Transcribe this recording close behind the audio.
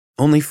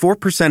Only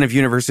 4% of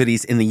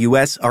universities in the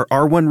U.S. are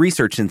R1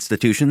 research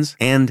institutions,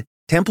 and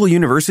Temple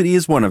University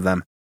is one of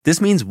them. This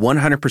means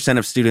 100%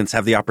 of students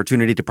have the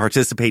opportunity to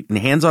participate in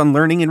hands-on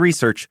learning and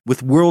research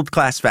with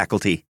world-class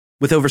faculty.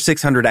 With over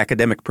 600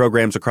 academic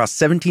programs across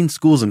 17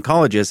 schools and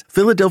colleges,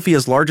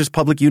 Philadelphia's largest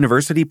public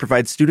university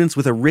provides students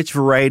with a rich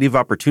variety of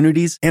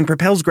opportunities and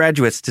propels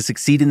graduates to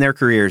succeed in their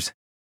careers.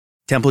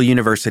 Temple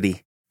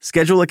University.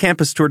 Schedule a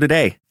campus tour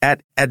today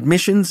at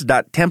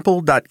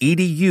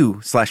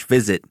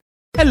admissions.temple.edu/visit.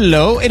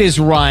 Hello, it is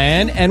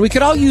Ryan, and we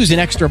could all use an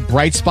extra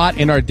bright spot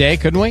in our day,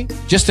 couldn't we?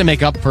 Just to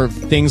make up for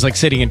things like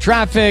sitting in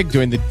traffic,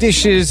 doing the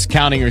dishes,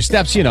 counting your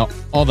steps,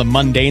 all the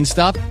mundane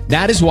stuff.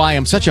 That is why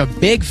I'm such a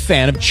big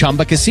fan of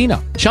Chumba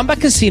Casino. Chumba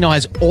Casino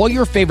has all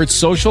your favorite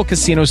social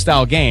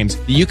casino-style games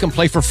that you can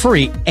play for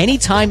free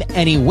anytime,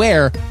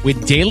 anywhere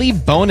with daily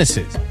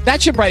bonuses.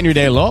 That should brighten your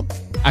day a little.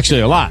 Actually,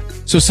 a lot.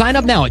 So sign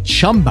up now at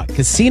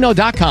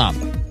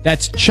ChumbaCasino.com.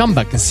 That's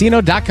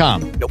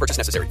ChumbaCasino.com. No purchase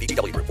necessary.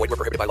 VGW Group. Void where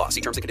prohibited by law. See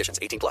terms and conditions.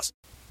 18+.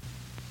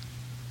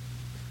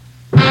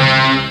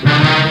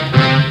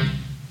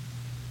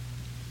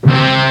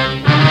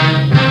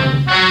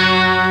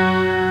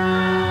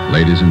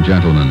 Ladies and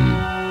gentlemen,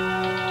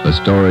 the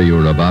story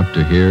you're about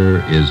to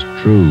hear is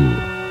true.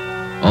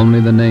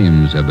 Only the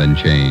names have been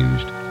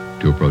changed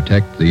to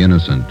protect the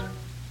innocent.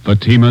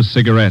 Fatima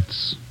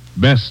Cigarettes,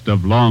 best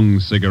of long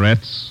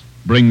cigarettes,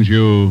 brings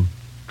you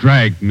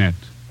Dragnet.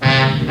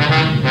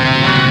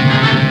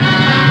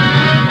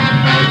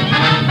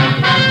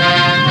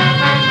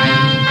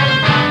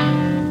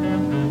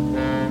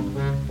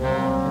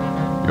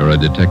 You're a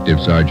detective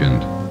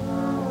sergeant.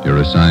 You're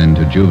assigned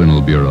to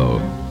Juvenile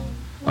Bureau.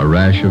 A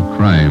rash of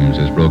crimes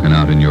has broken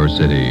out in your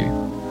city.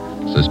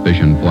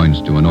 Suspicion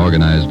points to an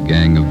organized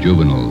gang of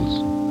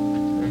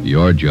juveniles.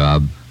 Your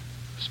job,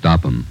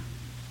 stop them.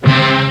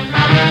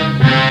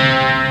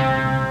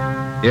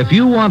 If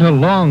you want a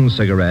long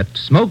cigarette,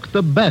 smoke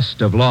the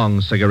best of long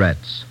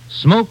cigarettes.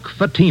 Smoke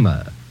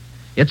Fatima.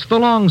 It's the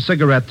long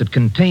cigarette that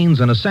contains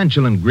an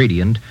essential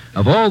ingredient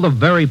of all the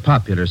very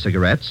popular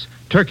cigarettes,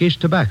 Turkish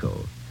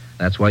tobacco.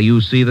 That's why you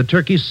see the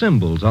Turkish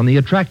symbols on the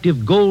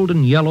attractive gold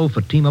and yellow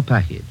Fatima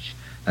package.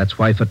 That's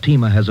why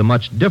Fatima has a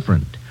much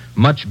different,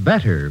 much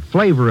better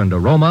flavor and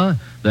aroma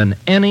than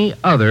any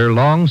other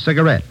long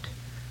cigarette.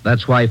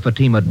 That's why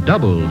Fatima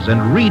doubles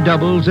and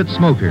redoubles its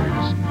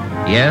smokers.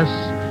 Yes,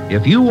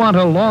 if you want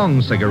a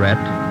long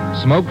cigarette,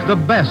 smoke the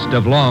best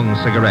of long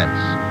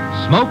cigarettes.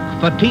 Smoke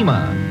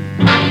Fatima.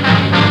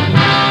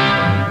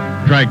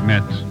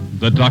 Dragnet,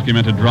 the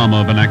documented drama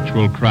of an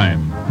actual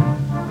crime.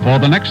 For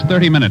the next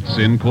 30 minutes,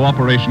 in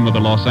cooperation with the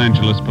Los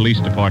Angeles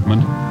Police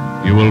Department,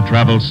 you will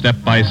travel step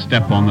by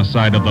step on the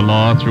side of the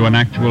law through an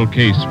actual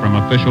case from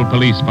official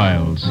police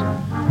files.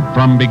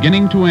 From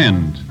beginning to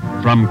end,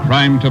 from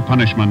crime to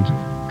punishment,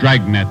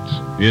 Dragnet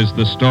is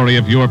the story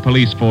of your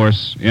police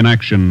force in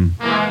action.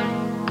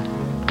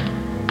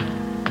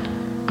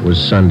 It was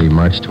Sunday,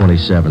 March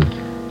 27th.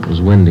 It was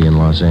windy in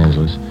Los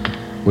Angeles.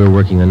 We were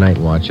working the night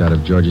watch out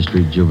of Georgia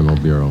Street Juvenile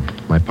Bureau.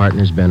 My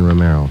partner's Ben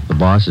Romero. The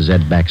boss is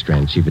Ed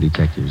Backstrand, chief of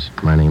detectives.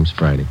 My name's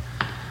Friday.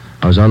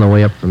 I was on the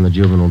way up from the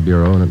Juvenile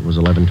Bureau, and it was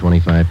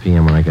 11:25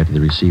 p.m. when I got to the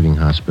receiving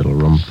hospital,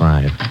 room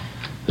 5,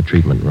 the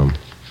treatment room.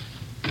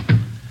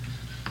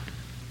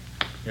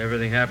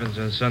 Everything happens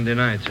on Sunday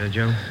nights, huh,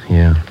 Joe?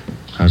 Yeah.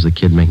 How's the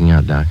kid making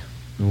out, Doc?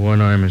 The one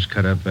arm is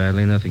cut up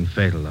badly. Nothing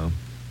fatal, though.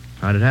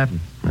 How'd it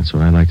happen? That's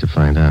what I'd like to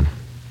find out.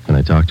 Can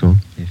I talk to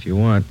him? If you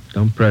want.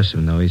 Don't press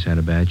him, though. He's had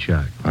a bad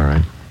shock. All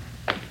right.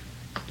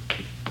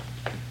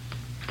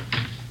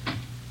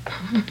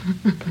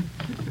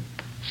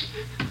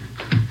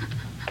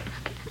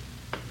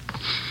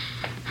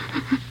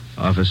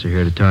 Officer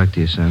here to talk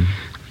to you, son.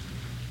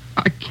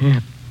 I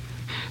can't.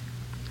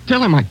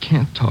 Tell him I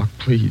can't talk,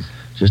 please.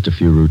 Just a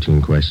few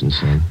routine questions,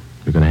 son.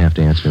 You're going to have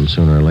to answer them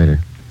sooner or later.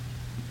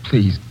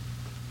 Please,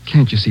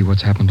 can't you see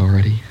what's happened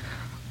already?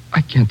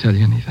 I can't tell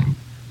you anything.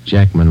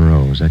 Jack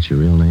Monroe, is that your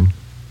real name?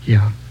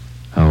 Yeah.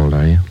 How old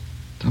are you?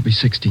 I'll be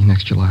 16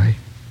 next July.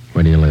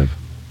 Where do you live?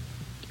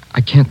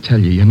 I can't tell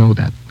you know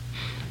that.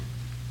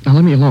 Now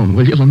let me alone,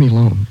 will you? Let me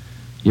alone.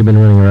 You've been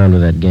running around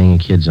with that gang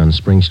of kids on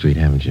Spring Street,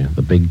 haven't you?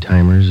 The big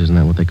timers, isn't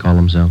that what they call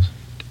themselves?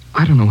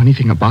 I don't know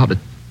anything about it.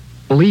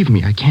 Believe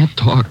me, I can't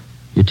talk.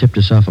 You tipped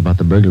us off about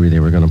the burglary they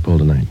were going to pull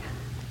tonight.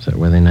 Is that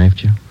where they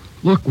knifed you?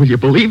 Look, will you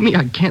believe me?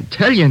 I can't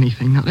tell you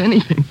anything, not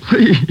anything,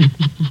 please.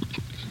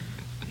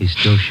 He's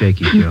still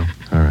shaky, Joe.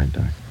 All right,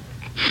 Doc.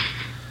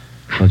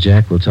 Well,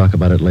 Jack, we'll talk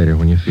about it later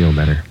when you feel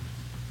better.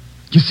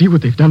 You see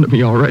what they've done to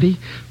me already?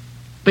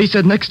 They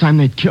said next time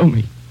they'd kill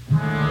me.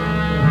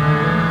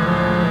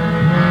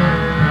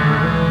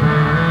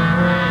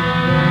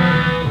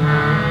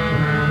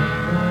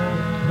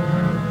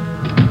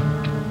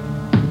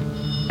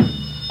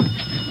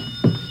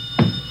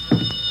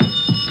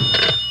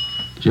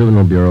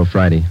 Juvenile Bureau,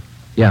 Friday.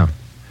 Yeah.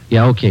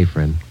 Yeah, okay,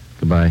 Fred.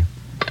 Goodbye.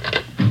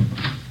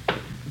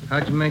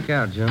 How'd you make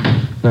out, Joe?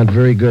 Not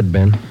very good,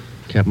 Ben.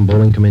 Captain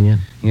Bowling come in yet?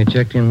 You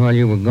checked in while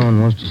you were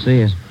gone. Wants to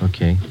see us.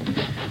 Okay.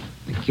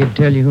 Kid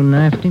tell you who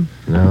knifed him?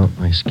 No,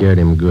 I scared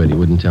him good. He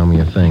wouldn't tell me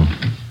a thing.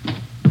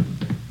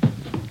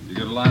 You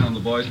get a line on the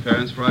boy's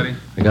parents, Friday?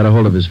 I got a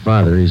hold of his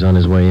father. He's on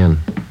his way in.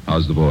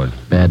 How's the boy?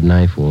 Bad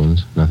knife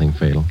wounds. Nothing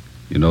fatal.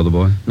 You know the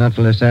boy? Not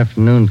till this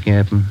afternoon,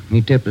 Captain.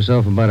 He tipped us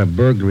off about a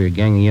burglary a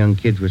gang of young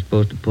kids were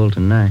supposed to pull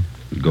tonight.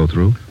 Did it go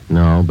through?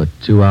 No, but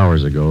 2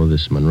 hours ago,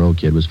 this Monroe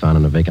kid was found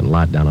in a vacant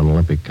lot down on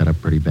Olympic, cut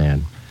up pretty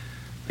bad.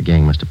 The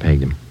gang must have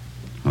pegged him.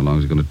 How long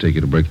is it going to take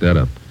you to break that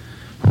up?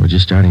 Well, we're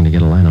just starting to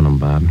get a line on him,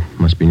 Bob.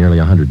 Must be nearly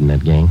 100 in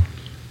that gang.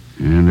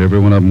 And every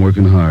one of them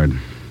working hard.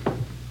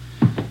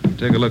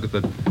 Take a look at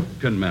the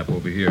pin map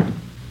over here.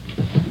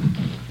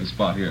 This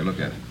spot here, look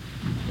at it.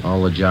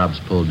 All the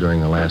jobs pulled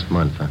during the last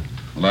month, huh?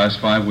 The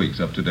last 5 weeks,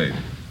 up to date.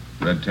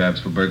 Red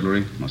tabs for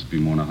burglary, must be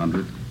more than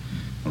 100.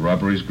 The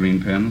robberies,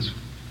 green pens,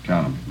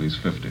 count them, at least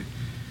 50. And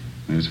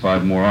there's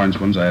 5 more orange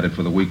ones I added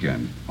for the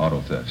weekend,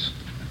 auto thefts.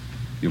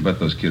 You bet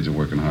those kids are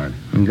working hard.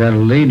 We got a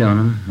lead on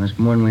them. That's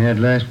more than we had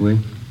last week.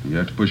 You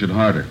have to push it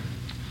harder.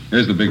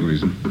 Here's the big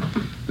reason.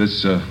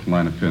 This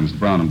line of pins,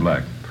 brown and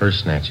black.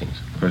 Purse snatchings.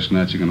 Purse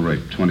snatching and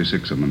rape,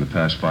 26 of them in the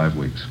past 5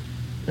 weeks.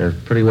 They're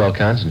pretty well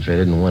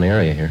concentrated in one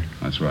area here.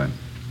 That's right.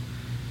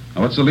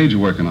 Now, what's the lead you're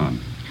working on?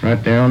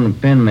 Right there on the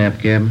pin map,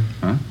 Captain.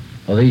 Huh?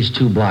 Well, these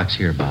 2 blocks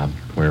here, Bob,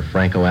 where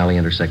Franco Alley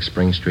intersects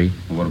Spring Street.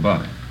 Well, what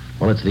about it?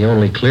 Well, it's the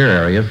only clear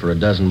area for a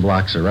dozen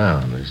blocks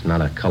around. There's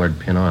not a colored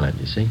pin on it,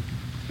 you see?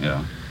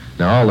 Yeah.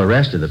 Now, all the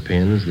rest of the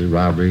pins, the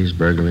robberies,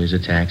 burglaries,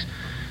 attacks,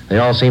 they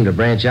all seem to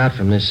branch out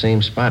from this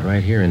same spot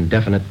right here in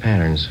definite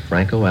patterns,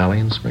 Franco Alley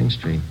and Spring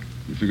Street.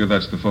 You figure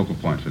that's the focal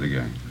point for the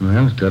gang?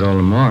 Well, it's got all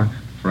the marks.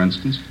 For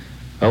instance?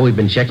 Well, we've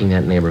been checking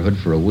that neighborhood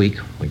for a week.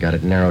 We got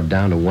it narrowed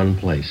down to one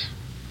place,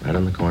 right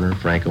on the corner of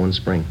Franco and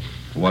Spring.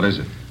 What is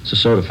it? It's a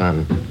soda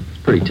fountain.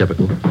 It's pretty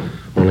typical.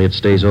 Only it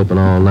stays open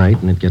all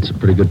night, and it gets a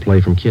pretty good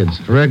play from kids.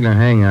 It's a regular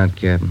hangout,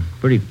 Captain.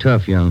 Pretty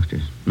tough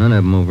youngsters. None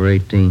of them over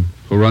 18.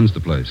 Who runs the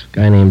place?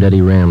 Guy named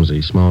Eddie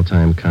Ramsey,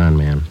 small-time con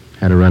man.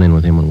 Had a run-in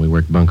with him when we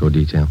worked bunco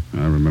detail.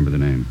 I remember the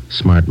name.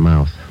 Smart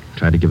mouth.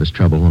 Tried to give us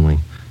trouble when we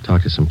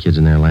talked to some kids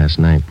in there last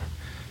night.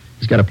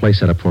 He's got a place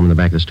set up for him in the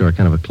back of the store,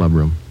 kind of a club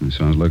room. It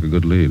sounds like a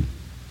good lead.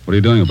 What are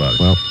you doing about it?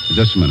 Well,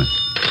 just a minute.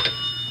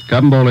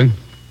 Captain Bowling.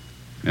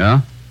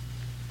 Yeah?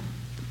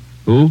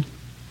 Who?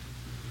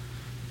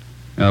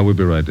 Yeah, we'll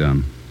be right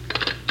down.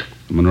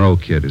 The Monroe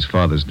kid, his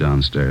father's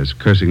downstairs,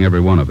 cursing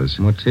every one of us.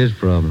 What's his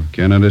problem?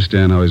 Can't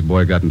understand how his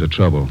boy got into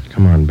trouble.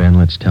 Come on, Ben,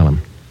 let's tell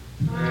him.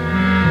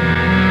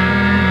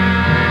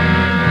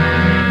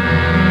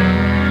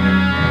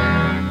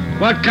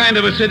 What kind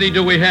of a city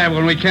do we have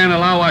when we can't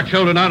allow our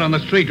children out on the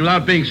street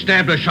without being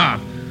stabbed or shot?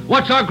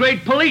 What's our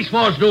great police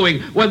force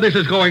doing when this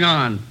is going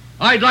on?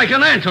 I'd like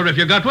an answer if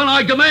you got one.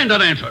 I demand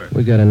an answer.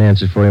 We got an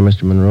answer for you,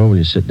 Mr. Monroe. Will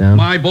you sit down?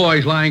 My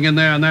boy's lying in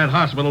there in that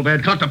hospital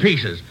bed, cut to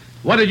pieces.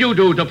 What did you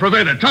do to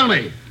prevent it? Tell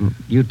me.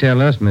 You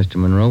tell us, Mr.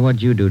 Monroe,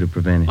 what'd you do to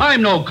prevent it?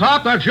 I'm no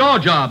cop. That's your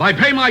job. I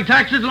pay my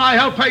taxes and I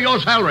help pay your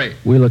salary.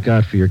 We look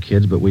out for your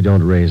kids, but we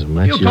don't raise them.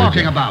 That's What are you your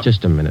talking job. about?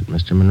 Just a minute,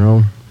 Mr.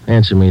 Monroe.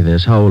 Answer me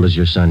this. How old is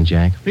your son,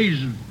 Jack? He's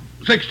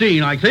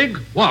 16, I think.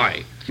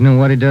 Why? You know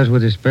what he does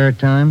with his spare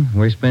time?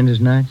 Where he spends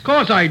his nights? Of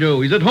course I do.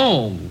 He's at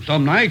home.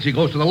 Some nights he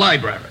goes to the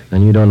library.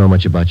 Then you don't know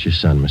much about your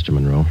son, Mr.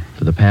 Monroe.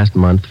 For the past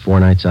month, 4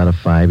 nights out of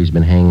 5, he's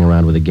been hanging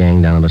around with a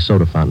gang down at a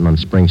soda fountain on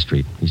Spring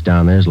Street. He's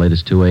down there as late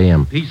as 2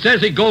 a.m. He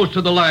says he goes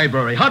to the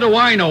library. How do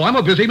I know? I'm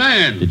a busy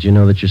man. Did you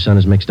know that your son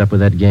is mixed up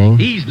with that gang?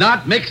 He's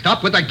not mixed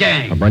up with a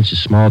gang. A bunch of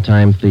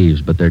small-time thieves,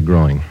 but they're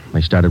growing.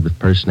 They started with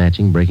purse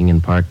snatching, breaking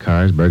in parked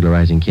cars,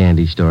 burglarizing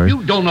candy stores.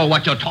 You don't know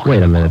what you're talking about.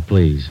 Wait a minute,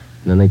 please.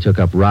 And then they took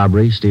up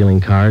robbery,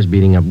 stealing cars,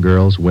 beating up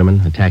girls,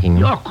 women, attacking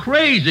them. You're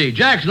crazy.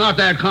 Jack's not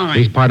that kind.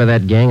 He's part of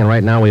that gang, and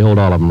right now we hold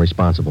all of them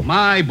responsible.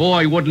 My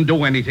boy wouldn't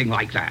do anything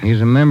like that.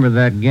 He's a member of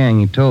that gang,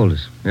 he told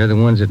us. They're the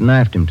ones that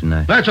knifed him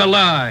tonight. That's a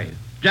lie.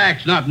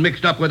 Jack's not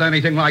mixed up with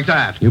anything like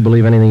that. You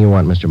believe anything you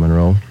want, Mr.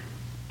 Monroe.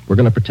 We're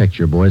going to protect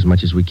your boy as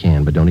much as we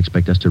can, but don't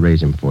expect us to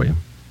raise him for you.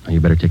 Now, you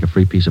better take a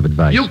free piece of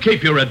advice. You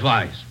keep your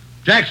advice.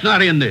 Jack's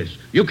not in this.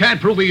 You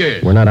can't prove he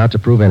is. We're not out to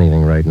prove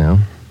anything right now.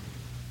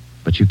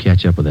 But you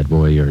catch up with that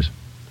boy of yours.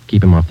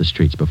 Keep him off the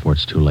streets before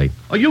it's too late.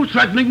 Are you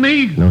threatening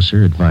me? No,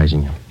 sir,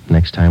 advising you.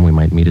 Next time we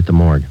might meet at the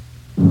morgue.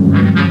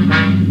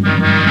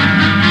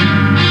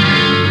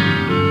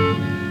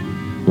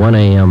 1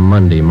 a.m.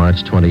 Monday,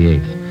 March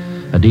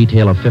 28th. A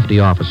detail of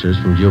 50 officers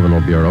from Juvenile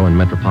Bureau and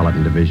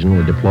Metropolitan Division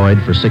were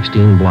deployed for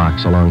 16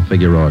 blocks along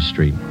Figueroa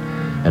Street.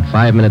 At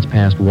 5 minutes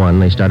past 1,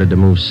 they started to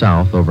move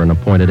south over an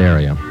appointed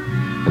area.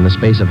 In the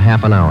space of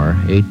half an hour,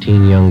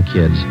 18 young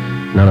kids,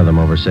 none of them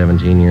over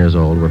 17 years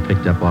old, were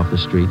picked up off the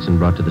streets and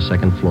brought to the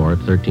second floor at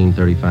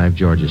 1335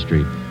 Georgia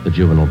Street, the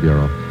Juvenile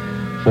Bureau.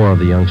 4 of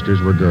the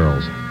youngsters were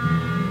girls.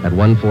 At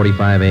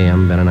 1:45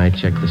 a.m., Ben and I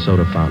checked the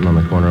soda fountain on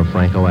the corner of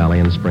Franco Alley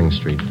and Spring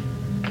Street.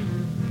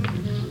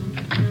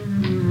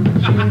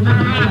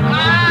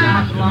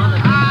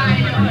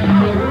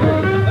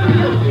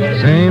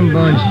 Same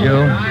bunch,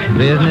 Joe.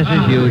 Business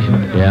as usual.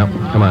 Yeah,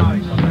 come on.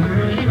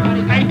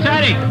 Hey,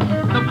 Teddy,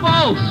 the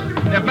Bulls.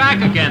 They're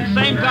back again.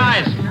 Same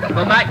guys.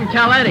 Go back and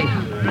tell Eddie.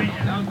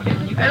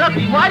 Hey, look,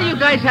 why do you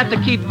guys have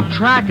to keep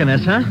tracking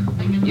us, huh?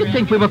 You'd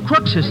think we were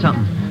crooks or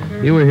something.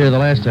 You were here the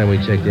last time we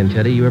checked in,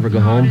 Teddy. You ever go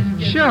home?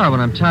 Sure, when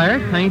I'm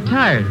tired. I ain't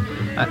tired.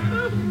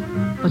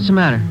 What's the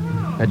matter?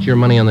 That's your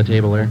money on the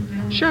table there?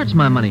 Sure, it's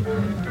my money.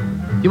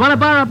 You want to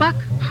borrow a buck?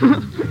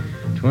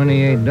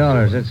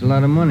 $28. That's a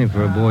lot of money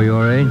for a boy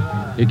your age.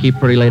 You keep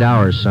pretty late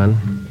hours,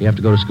 son. You have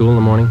to go to school in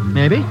the morning?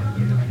 Maybe.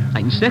 I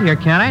can sit here,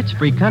 can't I? It's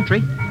free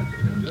country.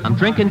 I'm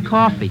drinking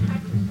coffee.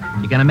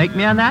 You gonna make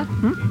me on that?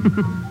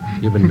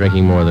 You've been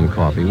drinking more than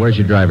coffee. Where's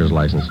your driver's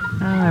license?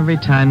 Oh, every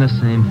time the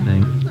same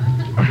thing.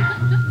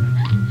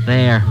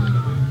 There.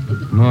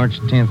 March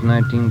 10th,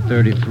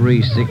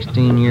 1933,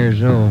 16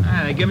 years old.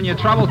 Hey, they giving you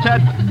trouble,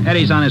 Ted?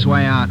 Eddie's on his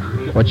way out.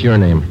 What's your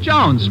name?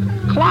 Jones.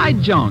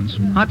 Clyde Jones.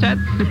 Huh, Ted?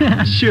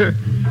 Sure.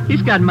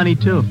 He's got money,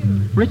 too.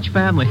 Rich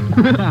family.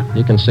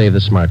 You can save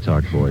the smart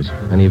talk, boys.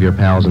 Any of your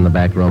pals in the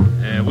back room?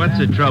 What's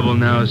the trouble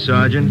now,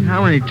 Sergeant?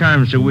 How many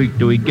times a week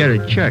do we get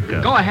a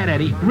checkup? Go ahead,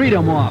 Eddie. Read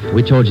them off.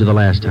 We told you the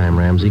last time,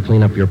 Ramsey.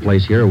 Clean up your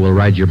place here or we'll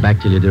ride your back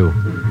till you do.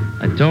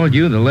 I told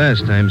you the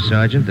last time,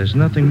 Sergeant. There's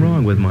nothing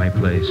wrong with my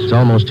place. It's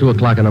almost 2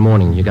 o'clock in the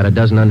morning. You got a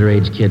dozen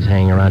underage kids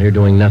hanging around here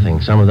doing nothing.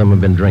 Some of them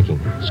have been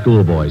drinking.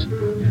 Schoolboys.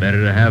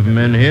 Better to have them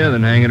in here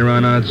than hanging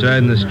around outside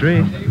in the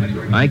street.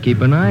 I keep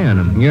an eye on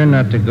them. You're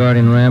not the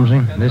guardian, Ramsey.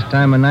 This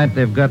time of night,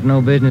 they've got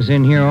no business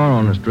in here or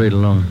on the street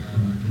alone.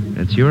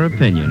 That's your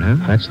opinion,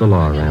 huh? That's the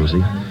law, Ramsey.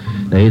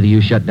 Now, either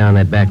you shut down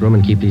that back room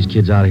and keep these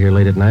kids out of here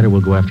late at night, or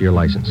we'll go after your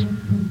license.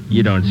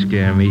 You don't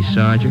scare me,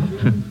 Sergeant.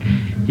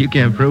 You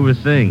can't prove a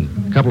thing.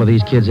 A couple of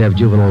these kids have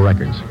juvenile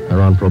records.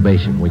 They're on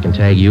probation. We can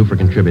tag you for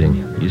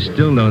contributing. You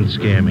still don't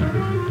scare me.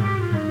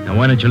 Now,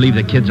 why don't you leave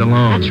the kids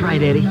alone? That's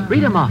right, Eddie.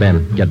 Read them off.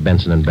 Ben, get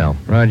Benson and Bell.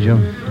 Roger.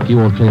 If you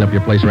won't clean up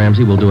your place,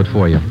 Ramsey, we'll do it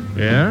for you.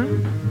 Yeah?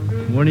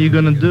 What are you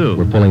going to do?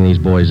 We're pulling these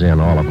boys in,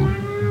 all of them.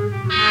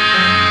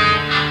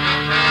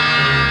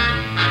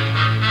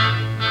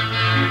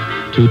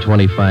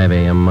 $2:25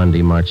 a.m.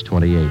 Monday, March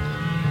 28th.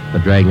 The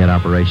Dragnet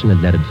operation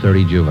had netted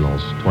 30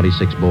 juveniles,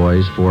 26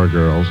 boys, 4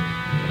 girls.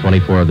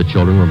 24 of the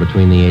children were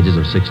between the ages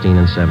of 16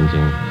 and 17.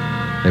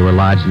 They were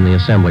lodged in the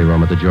assembly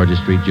room at the Georgia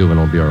Street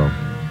Juvenile Bureau.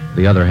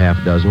 The other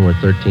half dozen were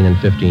 13 and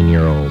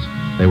 15-year-olds.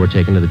 They were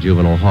taken to the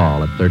juvenile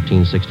hall at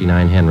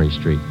 1369 Henry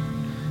Street.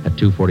 At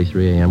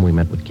 2:43 a.m., we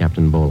met with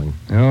Captain Bowling.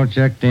 Oh,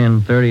 checked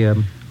in, 30 of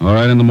them. All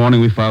right, in the morning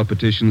we file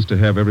petitions to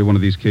have every one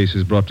of these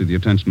cases brought to the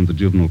attention of the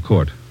juvenile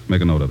court.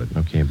 Make a note of it.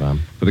 Okay, Bob.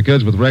 For the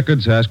kids with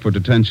records, ask for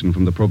detention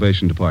from the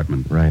probation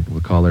department. Right.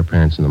 We'll call their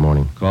parents in the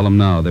morning. Call them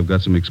now. They've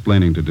got some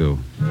explaining to do.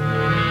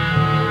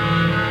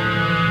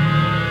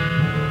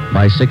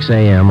 By 6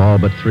 a.m., all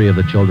but 3 of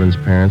the children's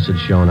parents had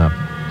shown up.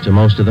 To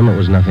most of them, it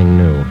was nothing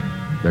new.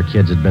 Their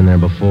kids had been there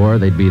before.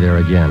 They'd be there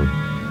again.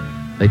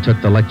 They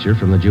took the lecture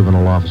from the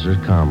juvenile officers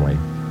calmly.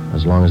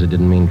 As long as it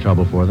didn't mean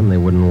trouble for them, they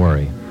wouldn't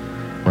worry.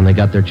 When they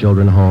got their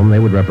children home, they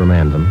would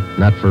reprimand them,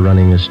 not for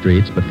running the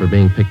streets, but for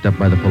being picked up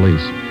by the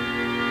police.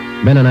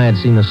 Ben and I had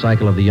seen the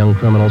cycle of the young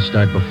criminals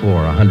start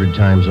before, 100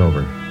 times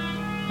over.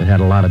 It had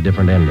a lot of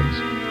different endings,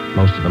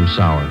 most of them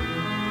sour.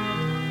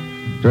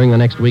 During the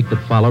next week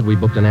that followed, we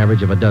booked an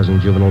average of a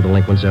dozen juvenile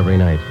delinquents every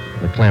night.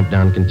 The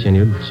clampdown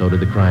continued, so did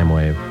the crime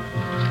wave.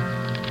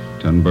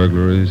 10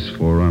 burglaries,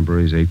 4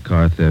 robberies, 8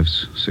 car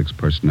thefts, 6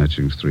 purse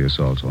snatchings, 3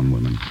 assaults on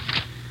women.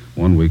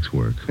 1 week's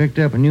work. Picked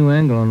up a new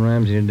angle on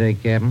Ramsey today,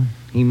 Captain.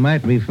 He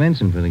might be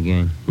fencing for the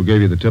game. Who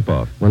gave you the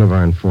tip-off? One of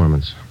our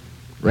informants.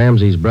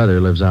 Ramsey's brother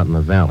lives out in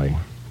the valley.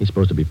 He's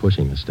supposed to be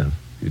pushing this stuff.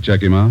 You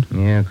check him out?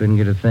 Yeah, couldn't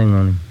get a thing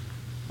on him.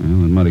 Well,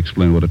 it might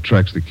explain what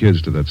attracts the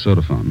kids to that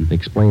soda fountain. It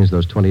explains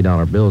those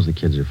 $20 bills the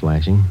kids are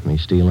flashing. They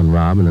steal and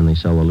rob, and then they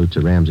sell the loot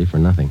to Ramsey for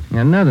nothing.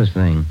 Another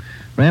thing.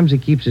 Ramsey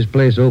keeps his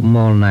place open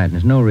all night, and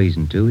there's no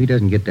reason to. He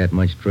doesn't get that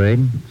much trade.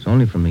 It's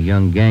only from the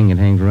young gang that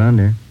hangs around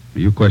there.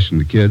 You question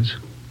the kids.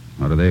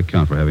 How do they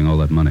account for having all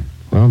that money?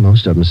 Well,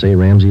 most of them say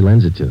Ramsey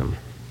lends it to them.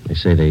 They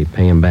say they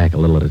pay him back a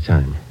little at a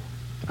time.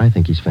 I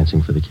think he's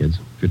fencing for the kids.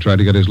 Have you tried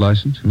to get his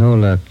license? No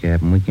luck,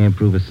 Captain. We can't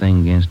prove a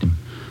thing against him.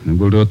 Then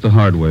we'll do it the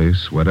hard way.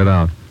 Sweat it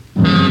out.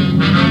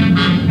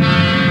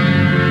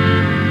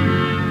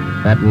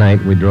 That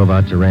night, we drove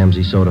out to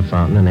Ramsey's soda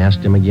fountain and asked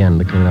him again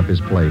to clean up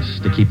his place,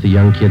 to keep the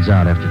young kids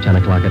out after 10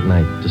 o'clock at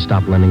night, to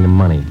stop lending them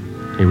money.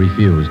 He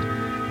refused.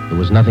 There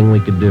was nothing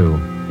we could do.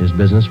 His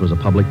business was a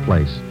public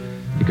place.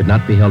 He could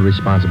not be held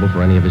responsible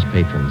for any of his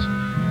patrons.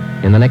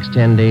 In the next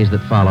 10 days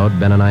that followed,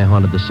 Ben and I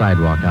haunted the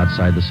sidewalk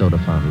outside the soda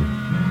fountain.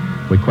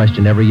 We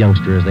questioned every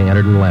youngster as they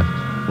entered and left.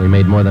 We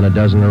made more than a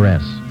dozen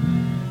arrests.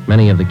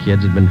 Many of the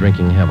kids had been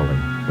drinking heavily.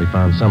 We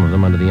found some of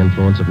them under the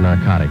influence of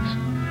narcotics.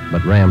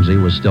 But Ramsey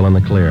was still in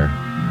the clear.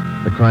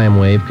 The crime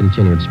wave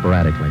continued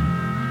sporadically.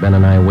 Ben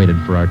and I waited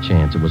for our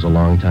chance. It was a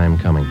long time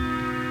coming.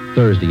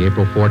 Thursday,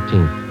 April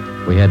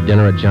 14th, we had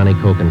dinner at Johnny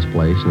Cokin's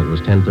place, and it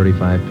was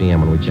 10:35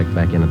 p.m. when we checked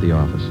back in at the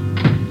office.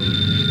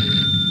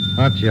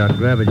 Hot shot.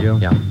 Grab it, Joe.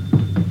 Yeah.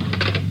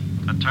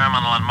 The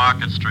terminal on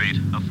Market Street,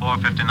 a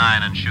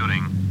 459 and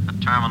shooting. The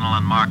terminal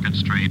on Market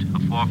Street, a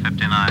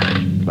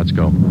 459. Let's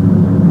go.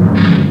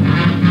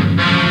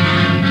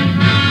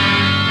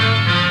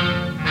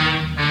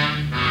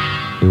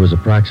 He was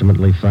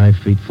approximately 5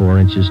 feet 4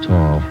 inches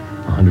tall,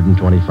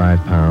 125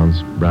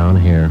 pounds, brown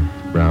hair,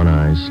 brown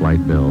eyes,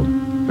 slight build,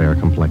 fair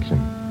complexion.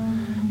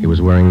 He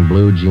was wearing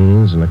blue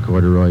jeans and a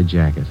corduroy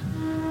jacket.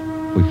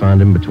 We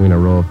found him between a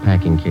row of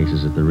packing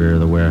cases at the rear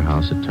of the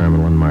warehouse at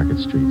Terminal and Market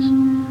Streets.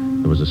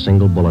 There was a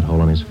single bullet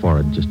hole in his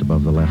forehead just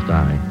above the left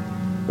eye.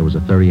 There was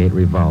a .38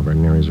 revolver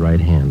near his right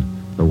hand.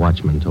 The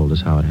watchman told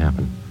us how it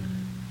happened.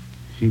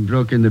 He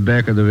broke in the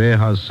back of the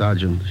warehouse,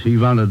 Sergeant. He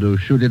wanted to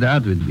shoot it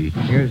out with me.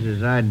 Here's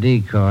his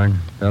ID card.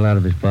 Fell out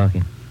of his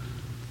pocket.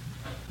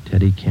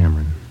 Teddy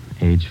Cameron,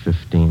 age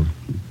 15.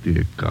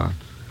 Dear God.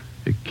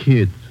 A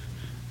kid.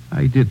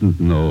 I didn't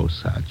know,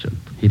 Sergeant.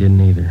 He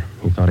didn't either.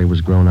 He thought he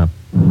was grown up.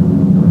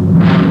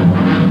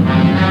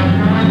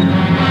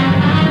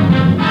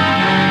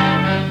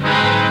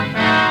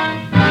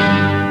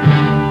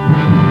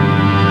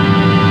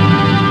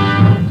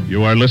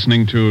 You are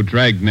listening to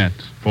Dragnet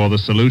for the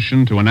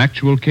solution to an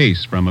actual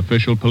case from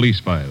official police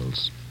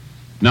files.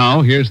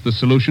 Now, here's the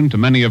solution to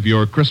many of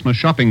your Christmas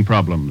shopping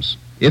problems.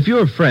 If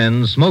your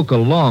friends smoke a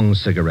long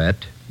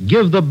cigarette,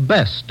 give the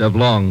best of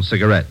long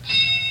cigarettes.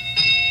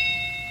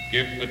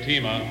 Give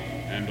Fatima,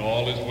 and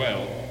all is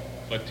well.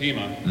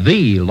 Fatima.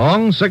 The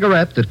long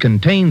cigarette that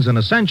contains an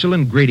essential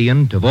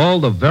ingredient of all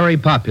the very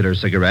popular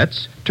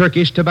cigarettes,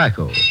 Turkish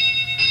tobacco.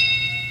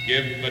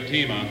 Give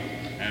Fatima,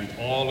 and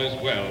all is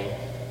well.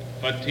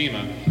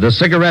 Fatima. The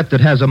cigarette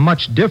that has a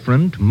much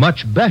different,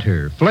 much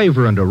better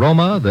flavor and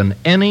aroma than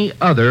any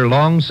other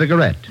long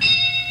cigarette.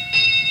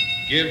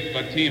 Give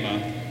Fatima,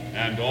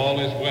 and all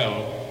is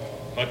well.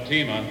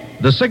 Fatima.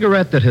 The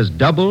cigarette that has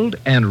doubled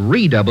and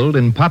redoubled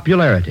in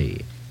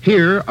popularity.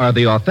 Here are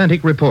the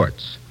authentic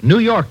reports. New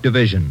York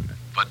Division.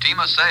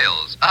 Fatima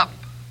sales up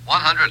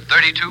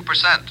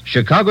 132%.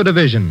 Chicago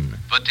Division.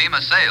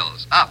 Fatima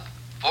sales up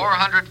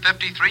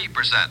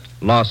 453%.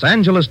 Los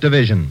Angeles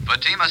Division.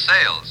 Fatima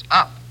sales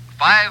up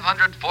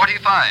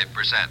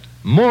 545%.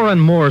 More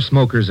and more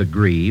smokers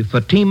agree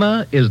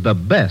Fatima is the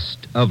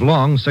best of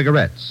long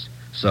cigarettes.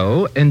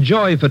 So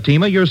enjoy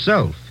Fatima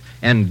yourself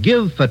and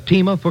give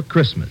Fatima for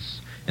Christmas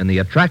in the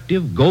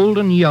attractive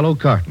golden yellow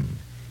carton.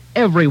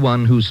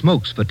 Everyone who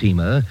smokes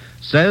Fatima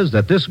says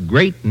that this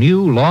great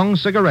new long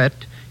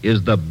cigarette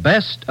is the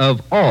best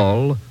of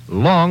all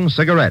long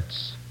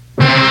cigarettes.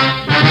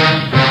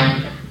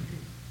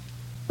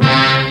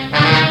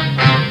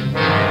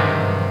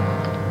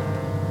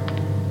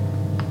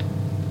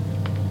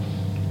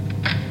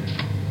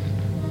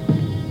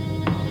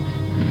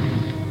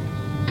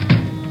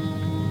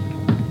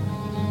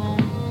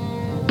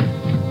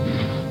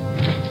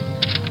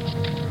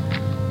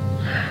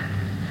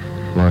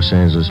 Los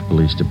Angeles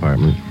Police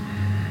Department,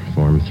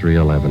 Form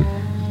 311,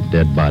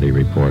 dead body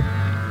report.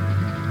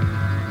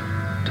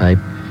 Type,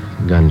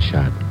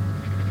 gunshot.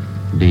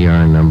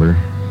 DR number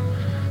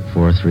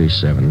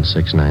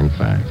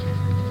 437695.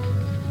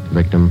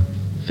 Victim,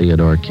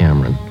 Theodore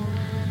Cameron.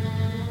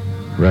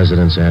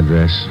 Residence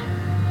address,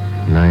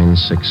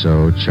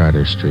 960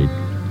 Charter Street.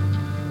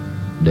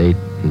 Date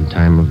and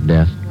time of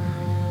death,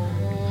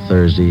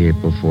 Thursday,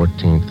 April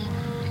 14th,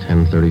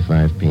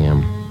 10:35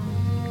 p.m.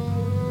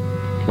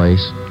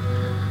 Place,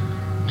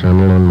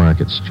 Terminal and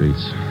Market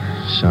Streets,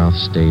 South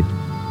State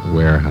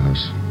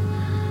Warehouse.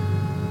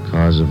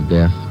 Cause of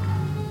death,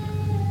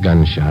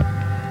 gunshot.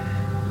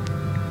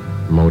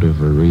 Motive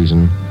or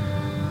reason,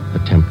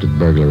 attempted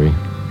burglary.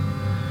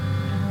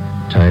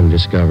 Time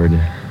discovered,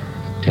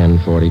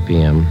 10:40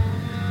 p.m.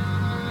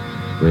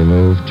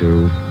 Removed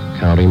to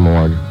County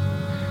Morgue.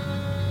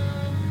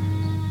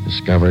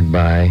 Discovered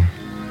by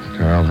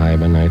Carl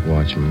Hyba, night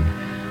watchman.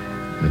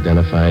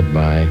 Identified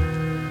by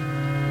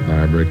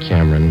Barbara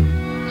Cameron,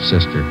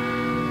 sister.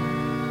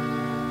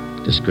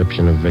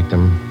 Description of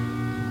victim,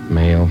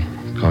 male,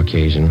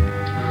 Caucasian,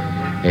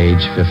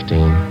 age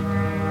 15,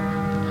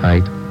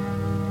 height,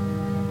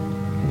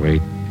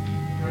 weight,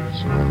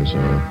 so-and-so,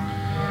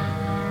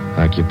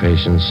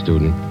 occupation,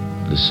 student,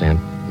 descent,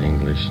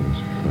 English, and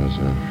was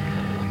a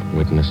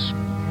witness,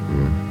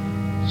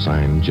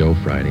 signed Joe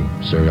Friday,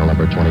 serial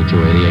number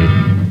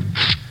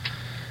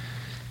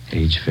 2288,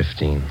 age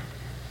 15.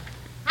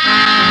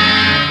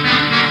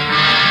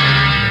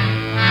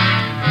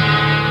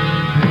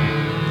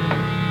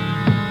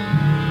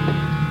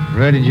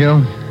 Ready,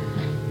 Joe?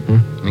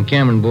 And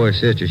Cameron boy's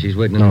sister. She's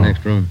waiting in the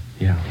next room.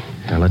 Yeah,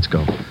 let's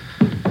go.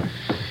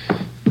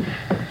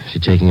 She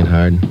taking it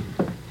hard?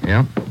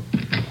 Yeah.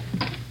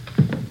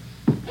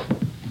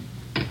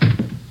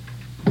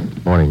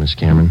 Morning, Miss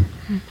Cameron.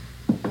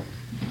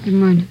 Good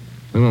morning.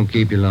 We won't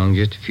keep you long.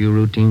 Just a few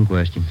routine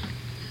questions.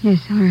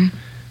 Yes, all right.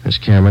 Miss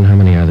Cameron, how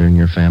many are there in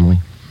your family?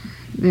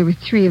 There were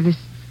 3 of us.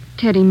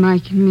 Teddy,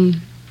 Mike, and me.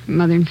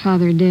 Mother and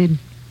father are dead.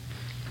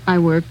 I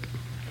work.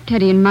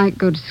 Teddy and Mike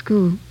go to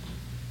school.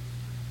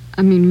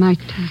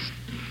 Mike does.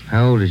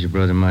 How old is your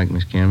brother Mike,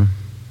 Miss Cameron?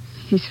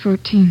 He's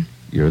 14.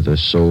 You're the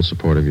sole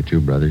support of your 2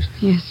 brothers?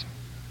 Yes.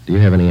 Do you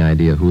have any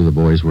idea who the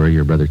boys were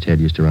your brother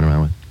Ted used to run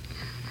around with?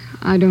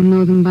 I don't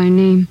know them by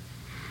name.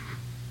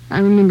 I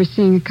remember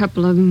seeing a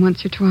couple of them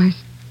once or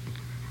twice.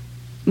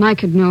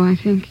 Mike would know, I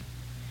think.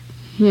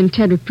 He and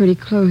Ted were pretty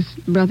close,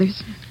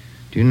 brothers.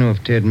 Do you know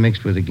if Ted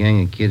mixed with a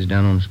gang of kids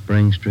down on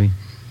Spring Street?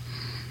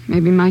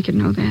 Maybe Mike would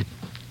know that.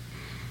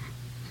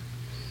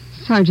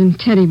 Sergeant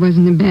Teddy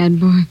wasn't a bad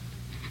boy.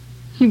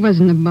 He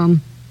wasn't a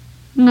bum.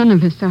 None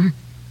of us are.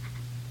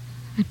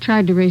 I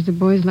tried to raise the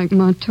boys like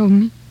Ma told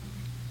me.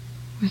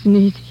 It wasn't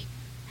easy.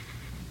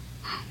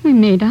 We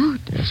made out.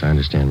 Yes, I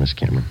understand, Miss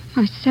Cameron.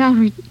 My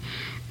salary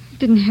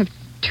didn't have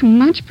too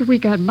much, but we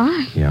got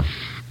by. Yeah.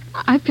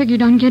 I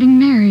figured on getting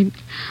married.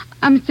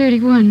 I'm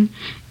 31.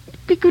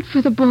 It'd be good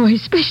for the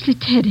boys, especially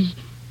Teddy.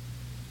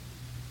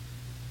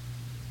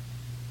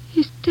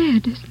 He's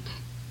dead, isn't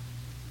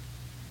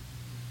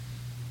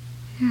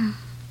he? Yeah.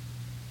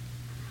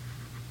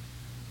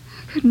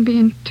 I couldn't be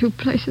in two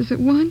places at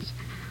once.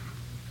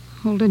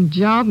 Hold a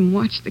job and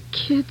watch the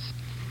kids.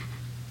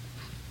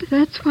 But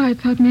that's why I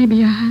thought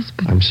maybe a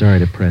husband. I'm sorry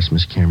to press,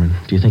 Miss Cameron.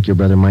 Do you think your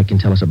brother Mike can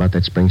tell us about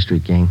that Spring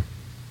Street gang?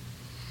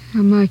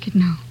 Well, Mike would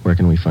know. Where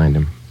can we find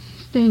him?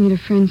 Staying at a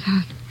friend's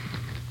house.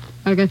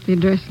 I got the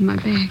address in my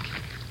bag.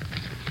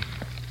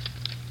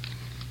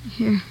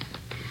 Here.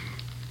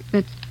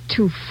 That's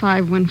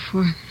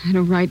 2514. I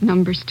don't write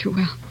numbers too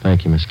well.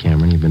 Thank you, Miss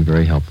Cameron. You've been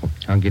very helpful.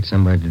 I'll get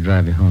somebody to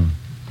drive you home.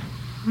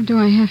 Oh, do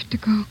I have to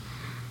go?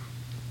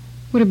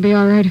 Would it be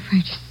all right if I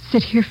just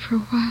sit here for a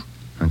while?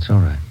 That's all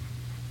right.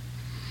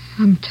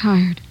 I'm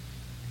tired.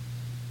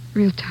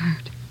 Real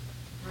tired.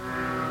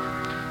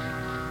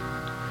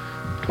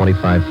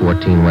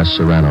 2514 West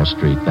Serrano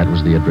Street. That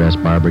was the address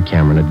Barbara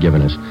Cameron had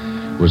given us.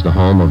 It was the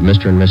home of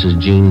Mr. and Mrs.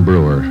 Jean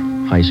Brewer,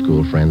 high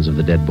school friends of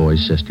the dead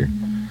boy's sister.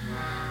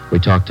 We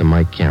talked to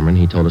Mike Cameron.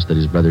 He told us that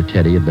his brother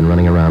Teddy had been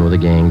running around with a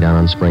gang down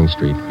on Spring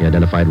Street. He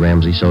identified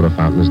Ramsey Soda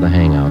Fountain as the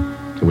hangout.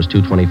 It was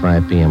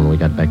 2:25 p.m. when we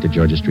got back to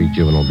Georgia Street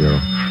Juvenile Bureau.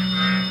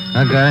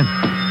 I got it.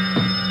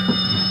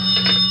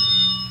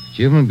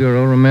 Juvenile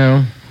Bureau,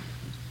 Romero.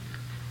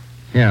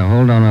 Yeah,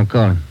 hold on, I'll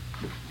call him.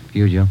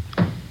 You, Joe.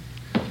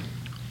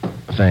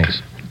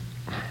 Thanks.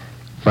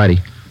 Friday.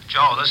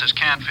 Joe, this is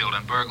Canfield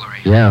in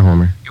burglary. Yeah,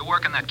 Homer. You're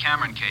working that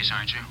Cameron case,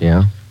 aren't you?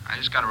 Yeah? I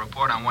just got a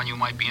report on one you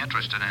might be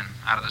interested in,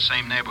 out of the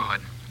same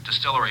neighborhood.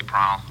 Distillery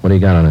prowl. What do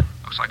you got on it?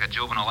 Looks like a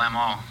juvenile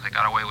M.O. They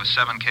got away with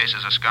 7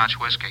 cases of Scotch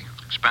whiskey.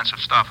 Expensive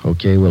stuff.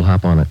 Okay, we'll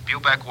hop on it.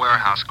 Bubeck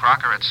Warehouse,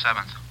 Crocker at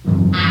 7th.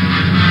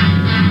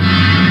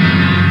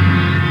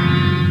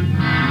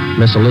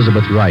 Miss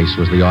Elizabeth Rice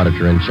was the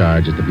auditor in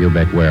charge at the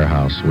Bubeck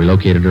Warehouse. We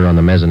located her on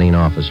the mezzanine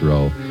office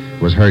row.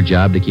 It was her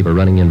job to keep a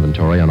running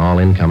inventory on all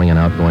incoming and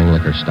outgoing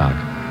liquor stock.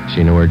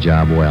 She knew her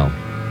job well.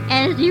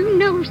 As you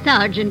know,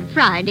 Sergeant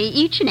Friday,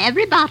 each and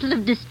every bottle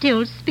of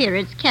distilled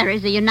spirits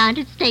carries a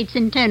United States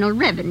Internal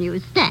Revenue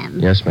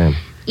stamp. Yes, ma'am.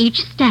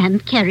 Each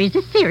stamp carries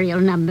a serial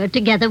number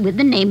together with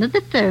the name of the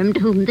firm to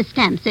whom the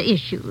stamps are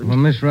issued. Well,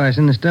 Miss Rice,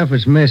 in the stuff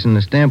that's missing,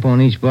 the stamp on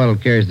each bottle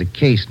carries the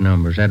case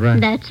number. Is that right?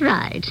 That's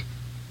right.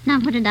 Now,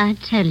 what did I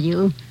tell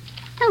you?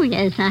 Oh,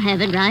 yes, I have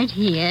it right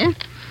here.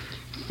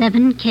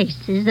 7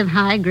 cases of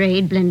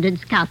high-grade blended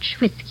Scotch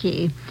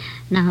whiskey.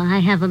 Now, I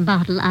have a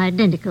bottle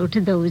identical to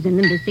those in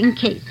the missing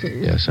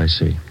cases. Yes, I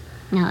see.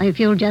 Now, if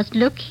you'll just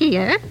look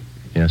here.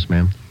 Yes,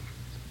 ma'am.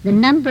 The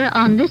number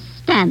on this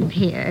stamp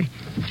here,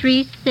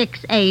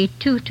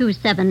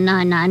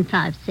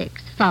 368-227-9956,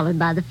 followed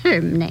by the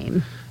firm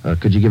name.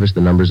 Could you give us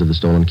the numbers of the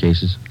stolen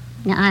cases?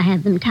 Now, I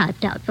have them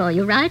typed out for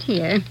you right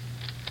here.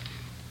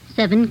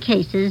 7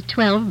 cases,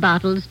 12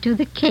 bottles to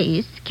the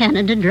case,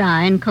 Canada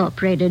Dry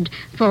Incorporated,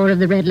 4 of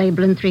the red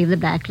label and 3 of the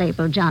black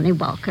label, Johnny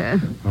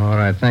Walker. All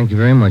right, thank you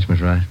very much,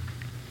 Miss Rice.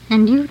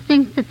 And you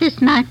think that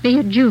this might be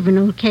a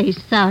juvenile case,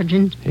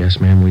 Sergeant? Yes,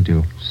 ma'am, we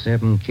do.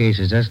 7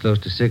 cases, that's close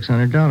to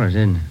 $600,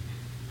 isn't it?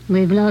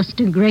 We've lost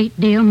a great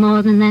deal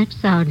more than that,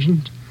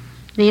 Sergeant.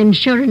 The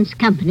insurance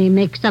company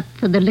makes up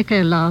for the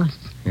liquor loss.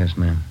 Yes,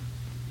 ma'am.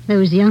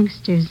 Those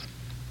youngsters,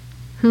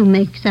 who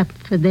makes up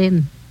for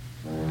them?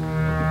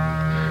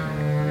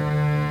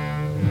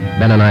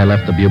 Ben and I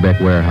left the Bubeck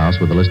Warehouse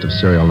with a list of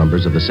serial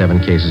numbers of the 7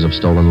 cases of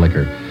stolen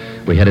liquor.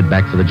 We headed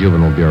back for the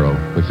Juvenile Bureau.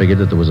 We figured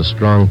that there was a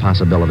strong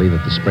possibility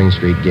that the Spring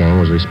Street gang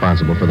was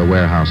responsible for the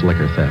warehouse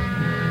liquor theft.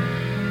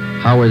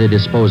 How were they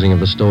disposing of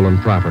the stolen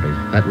property?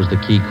 That was the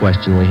key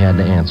question we had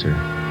to answer.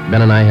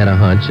 Ben and I had a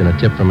hunch and a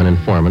tip from an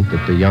informant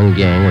that the young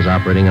gang was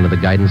operating under the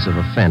guidance of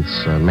a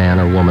fence, a man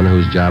or woman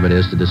whose job it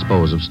is to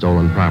dispose of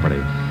stolen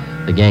property.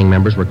 The gang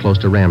members were close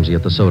to Ramsey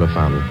at the soda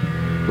fountain.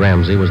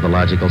 Ramsey was the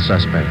logical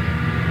suspect.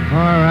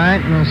 All right,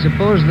 now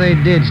suppose they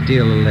did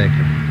steal the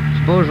liquor.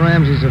 Suppose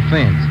Ramsey's a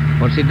fence.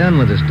 What's he done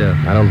with the stuff?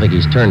 I don't think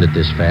he's turned it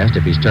this fast,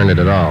 if he's turned it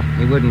at all.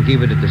 He wouldn't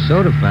keep it at the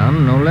soda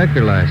fountain, no liquor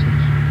license.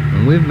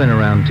 And we've been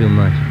around too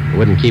much. He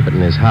wouldn't keep it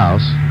in his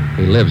house.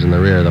 He lives in the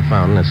rear of the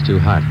fountain. It's too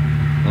hot.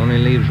 Only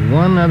leaves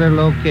one other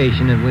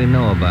location that we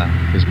know about.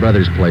 His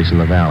brother's place in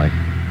the valley.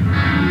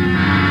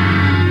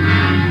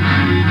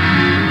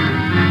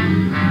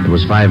 It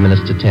was 5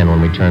 minutes to 10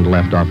 when we turned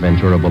left off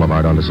Ventura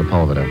Boulevard onto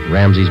Sepulveda.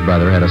 Ramsey's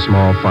brother had a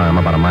small farm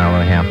about a mile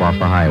and a half off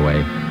the highway.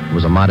 It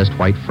was a modest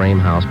white frame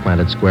house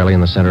planted squarely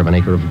in the center of an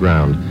acre of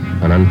ground.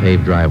 An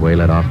unpaved driveway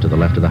led off to the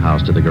left of the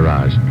house to the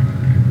garage.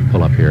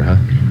 Pull up here, huh?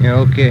 Yeah,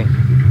 okay. Yeah, okay. 2514 West Serrano Street. That was the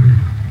address Barbara Cameron had given us. It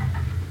was the home of Mr. and Mrs. Jean Brewer,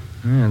 high school friends of the dead boy's sister. We talked to Mike Cameron. He told us that his brother Teddy had been running around with a gang down on Spring Street. He identified Ramsey Soda Fountain as the hangout. It was 2:25 p.m. when we got back to Georgia Street Juvenile Bureau. My partner's Ben Romero. The boss is Ed Baxtran, chief of detectives. Now, if you'll just look here.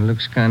 Yeah, it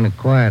looks kind of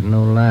quiet,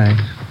 no light.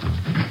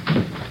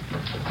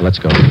 Let's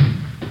go.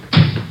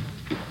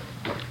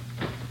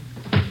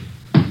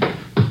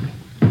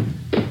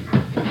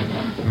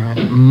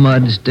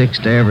 Mud sticks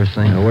to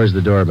everything. Now, where's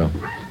the doorbell?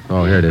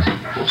 Oh, here it is.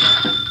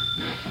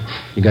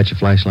 You got your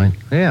flashlight?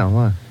 Yeah,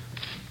 what?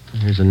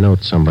 Here's a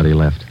note somebody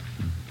left.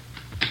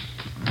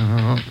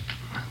 Oh,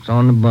 it's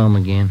on the bum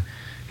again.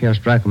 Here, I'll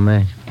strike a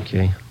match.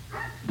 Okay.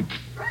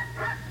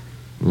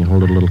 Can you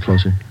hold it a little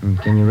closer?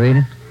 Can you read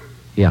it?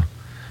 Yeah.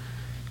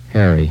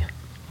 Harry,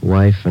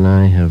 wife and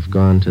I have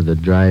gone to the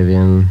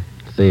drive-in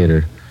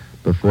theater.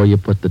 Before you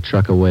put the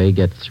truck away,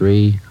 get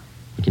 3...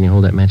 Can you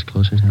hold that match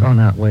closer? Oh,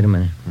 now, wait a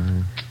minute.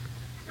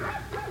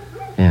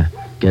 Yeah.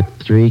 Get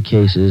 3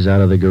 cases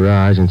out of the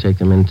garage and take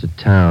them into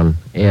town.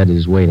 Ed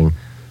is waiting.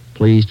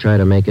 Please try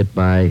to make it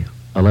by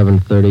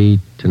 11:30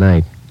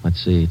 tonight.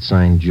 Let's see. It's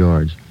signed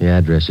George. The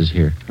address is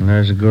here. And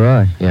there's the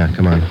garage. Yeah,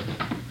 come on.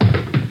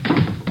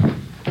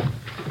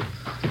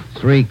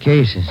 3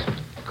 cases.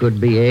 Could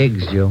be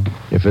eggs, Joe.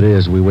 If it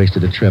is, we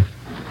wasted a trip.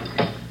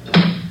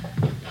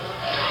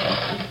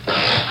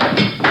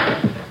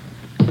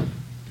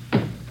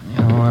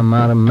 Oh, I'm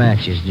out of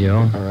matches,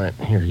 Joe. All right,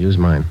 here, use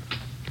mine.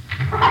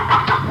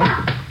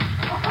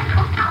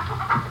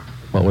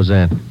 What was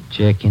that?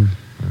 Checking.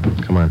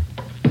 Come on.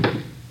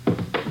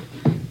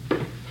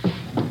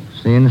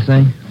 See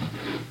anything?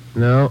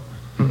 No.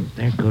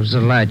 There goes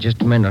the light.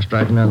 Just a minute. I'll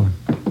strike another one.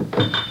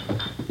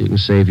 You can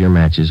save your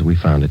matches. We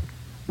found it.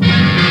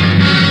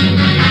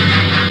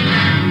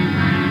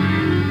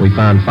 We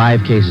found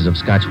 5 cases of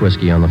Scotch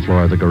whiskey on the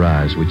floor of the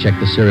garage. We checked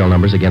the serial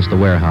numbers against the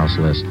warehouse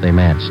list. They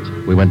matched.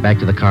 We went back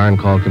to the car and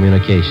called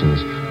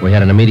communications. We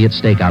had an immediate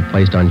stakeout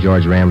placed on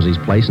George Ramsey's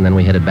place, and then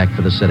we headed back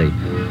for the city.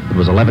 It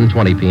was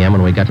 11:20 p.m.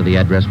 when we got to the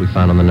address we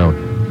found on the note.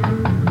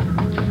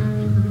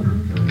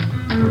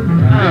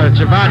 Oh,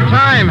 it's about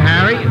time,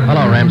 Harry.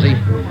 Hello, Ramsey.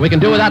 We can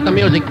do without the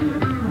music.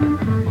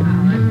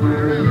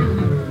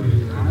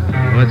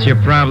 What's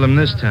your problem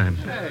this time?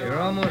 Hey, you're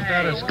almost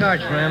out of scotch,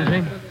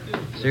 Ramsey.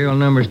 Serial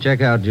numbers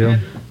check out, Joe.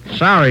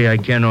 Sorry I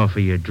can't offer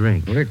you a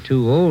drink. We're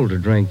too old to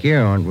drink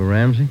here, aren't we,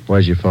 Ramsey?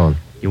 Where's your phone?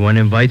 You want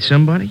to invite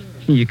somebody?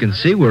 You can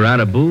see we're out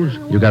of booze.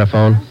 You got a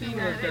phone?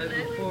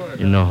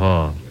 In the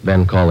hall.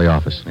 Ben, call the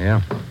office.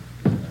 Yeah.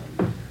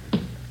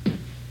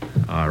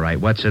 All right,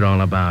 what's it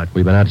all about?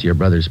 We've been out to your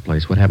brother's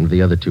place. What happened to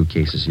the other 2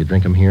 cases? You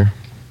drink them here?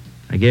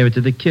 I gave it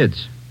to the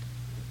kids.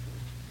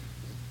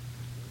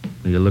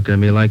 What are you looking at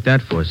me like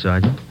that for,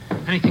 Sergeant?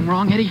 Anything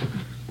wrong, Eddie?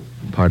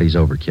 Party's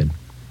over, kid.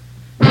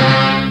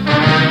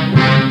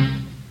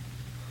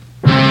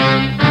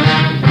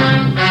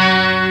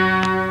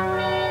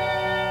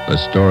 The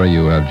story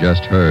you have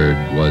just heard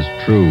was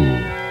true.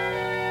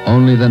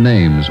 Only the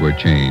names were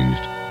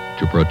changed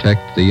to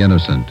protect the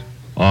innocent.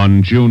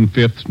 On June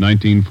 5th,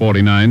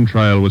 1949,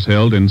 trial was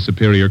held in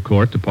Superior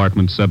Court,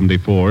 Department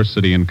 74,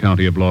 City and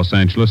County of Los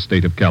Angeles,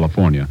 State of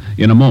California.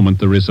 In a moment,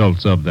 the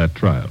results of that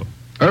trial.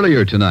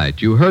 Earlier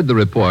tonight, you heard the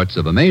reports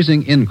of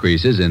amazing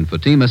increases in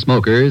Fatima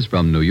smokers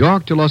from New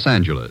York to Los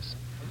Angeles.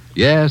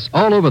 Yes,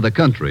 all over the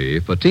country,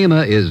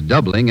 Fatima is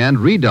doubling and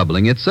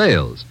redoubling its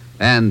sales.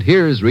 And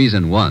here's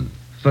reason 1.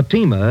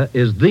 Fatima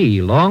is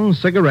the long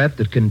cigarette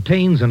that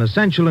contains an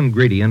essential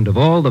ingredient of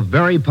all the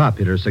very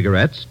popular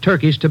cigarettes,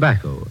 Turkish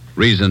tobacco.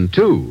 Reason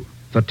 2.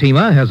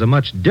 Fatima has a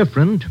much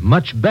different,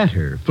 much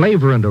better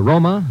flavor and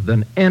aroma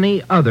than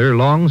any other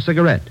long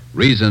cigarette.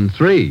 Reason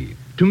 3.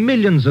 To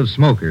millions of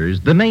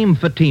smokers, the name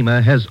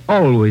Fatima has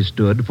always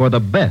stood for the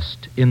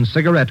best in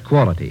cigarette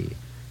quality.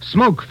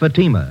 Smoke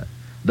Fatima,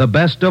 the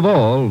best of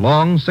all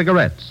long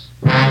cigarettes.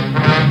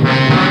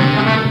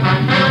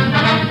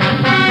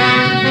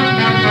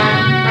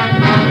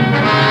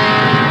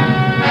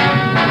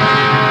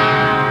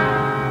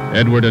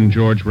 Edward and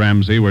George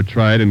Ramsey were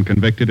tried and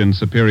convicted in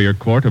Superior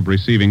Court of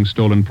receiving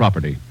stolen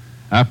property.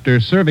 After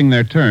serving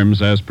their terms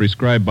as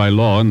prescribed by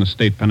law in the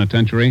state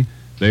penitentiary,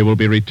 they will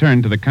be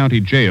returned to the county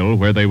jail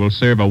where they will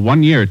serve a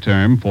 1-year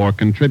term for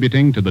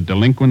contributing to the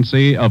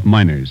delinquency of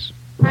minors.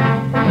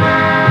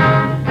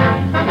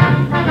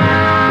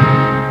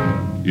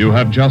 You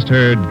have just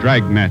heard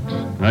Dragnet,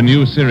 a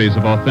new series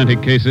of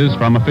authentic cases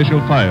from official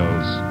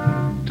files.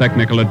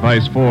 Technical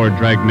advice for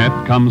Dragnet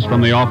comes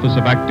from the Office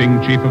of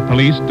Acting Chief of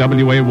Police,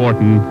 W.A.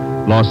 Wharton,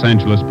 Los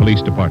Angeles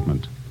Police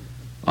Department.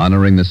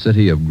 Honoring the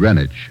city of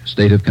Greenwich,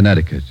 state of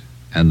Connecticut,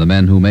 and the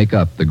men who make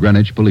up the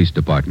Greenwich Police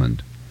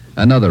Department,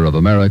 another of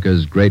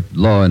America's great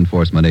law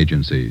enforcement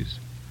agencies.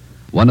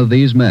 One of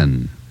these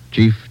men,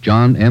 Chief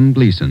John M.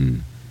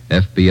 Gleason,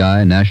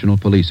 FBI National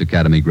Police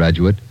Academy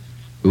graduate,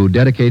 who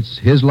dedicates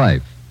his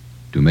life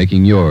to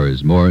making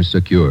yours more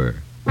secure.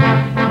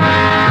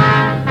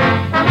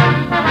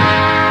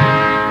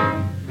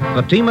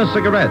 Fatima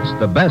Cigarettes,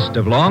 the best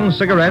of long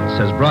cigarettes,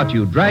 has brought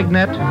you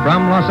Dragnet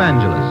from Los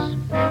Angeles.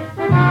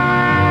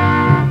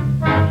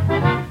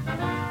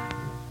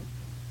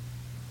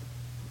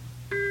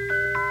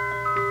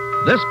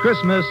 This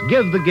Christmas,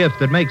 give the gift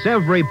that makes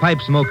every pipe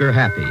smoker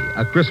happy.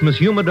 A Christmas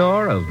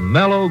humidor of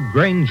mellow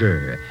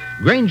Granger.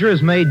 Granger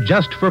is made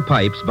just for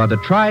pipes by the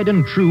tried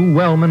and true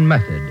Wellman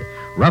method.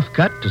 Rough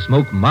Cut to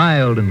smoke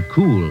mild and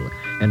cool,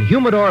 and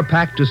Humidor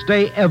Pack to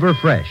stay ever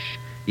fresh.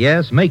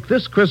 Yes, make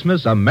this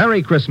Christmas a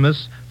Merry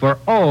Christmas for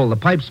all the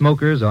pipe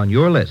smokers on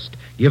your list.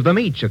 Give them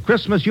each a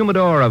Christmas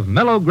humidor of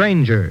Mellow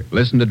Granger.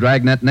 Listen to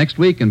Dragnet next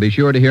week and be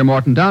sure to hear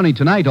Morton Downey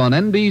tonight on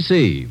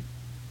NBC.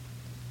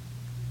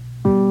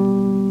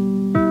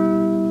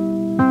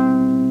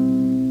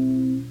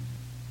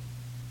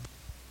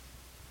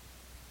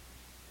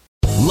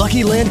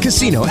 Lucky Land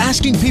Casino,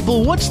 asking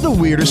people, what's the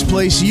weirdest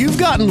place you've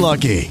gotten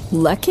lucky?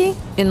 Lucky?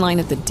 In line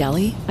at the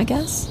deli, I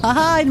guess?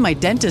 Aha, in my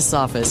dentist's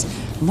office.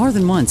 More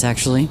than once,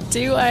 actually.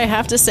 Do I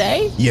have to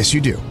say? Yes,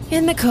 you do.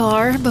 In the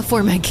car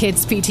before my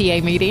kids'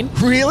 PTA meeting.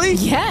 Really?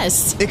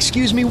 Yes.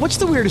 Excuse me, what's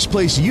the weirdest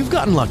place you've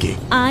gotten lucky?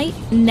 I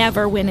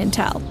never win and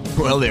tell.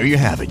 Well, there you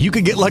have it. You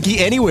can get lucky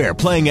anywhere,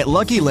 playing at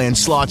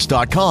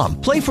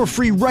LuckyLandSlots.com. Play for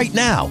free right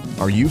now.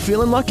 Are you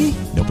feeling lucky?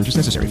 No purchase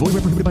necessary. Void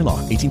where prohibited by law.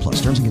 18+.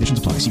 Terms and conditions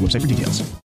apply. See website for details.